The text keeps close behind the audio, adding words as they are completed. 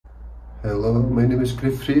Hello, my name is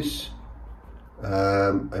Griffiths.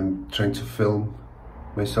 I'm trying to film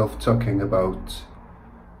myself talking about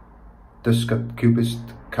Dusk at Cubist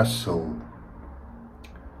Castle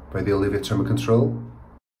by the Olivia Tremor Control.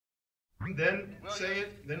 Then say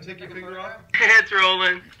it, then take your finger off. It's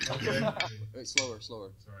rolling. Okay. Wait, slower.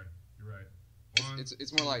 Sorry, you're right.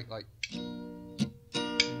 It's more like Okay.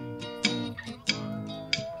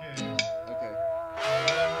 okay.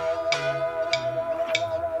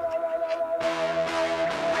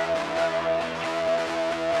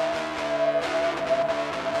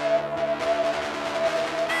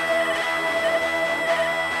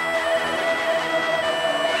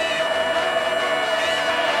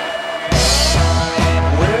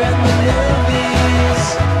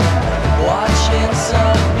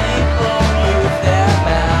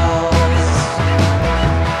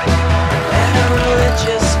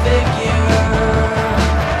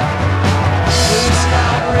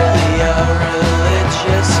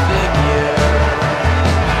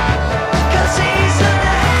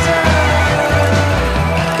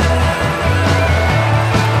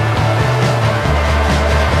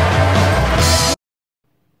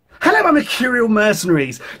 Mercurial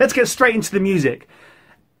mercenaries. Let's get straight into the music.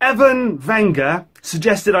 Evan Wenger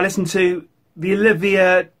suggested I listen to the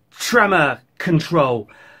Olivia Tremor Control.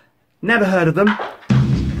 Never heard of them.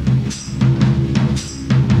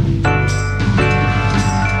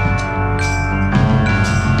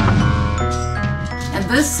 And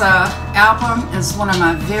this album is one of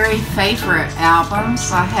my very favorite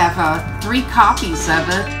albums. I have 3 copies of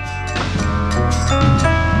it.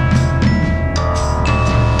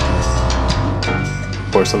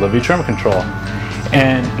 Of course, Olivia Tremor Control.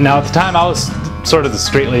 And now at the time I was sort of the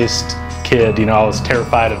straight-laced kid, you know, I was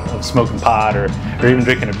terrified of smoking pot or even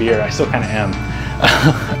drinking a beer. I still kind of am.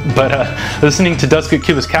 But listening to Dusk at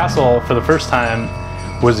Cubist Castle for the first time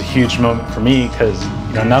was a huge moment for me because,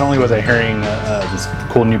 you know, not only was I hearing this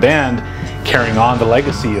cool new band carrying on the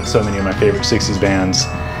legacy of so many of my favorite 60s bands,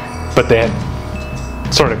 but they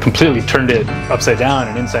had sort of completely turned it upside down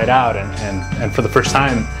and inside out, and for the first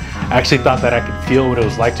time I actually thought that I could feel what it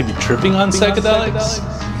was like to be tripping on psychedelics,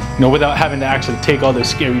 you know, without having to actually take all those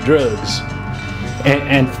scary drugs.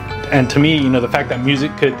 And to me, you know, the fact that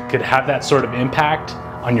music could have that sort of impact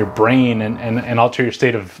on your brain and alter your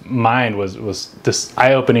state of mind was this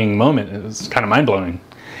eye-opening moment. It was kind of mind-blowing.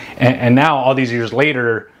 And now, all these years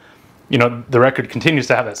later, you know, the record continues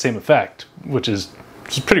to have that same effect, which is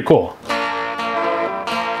pretty cool.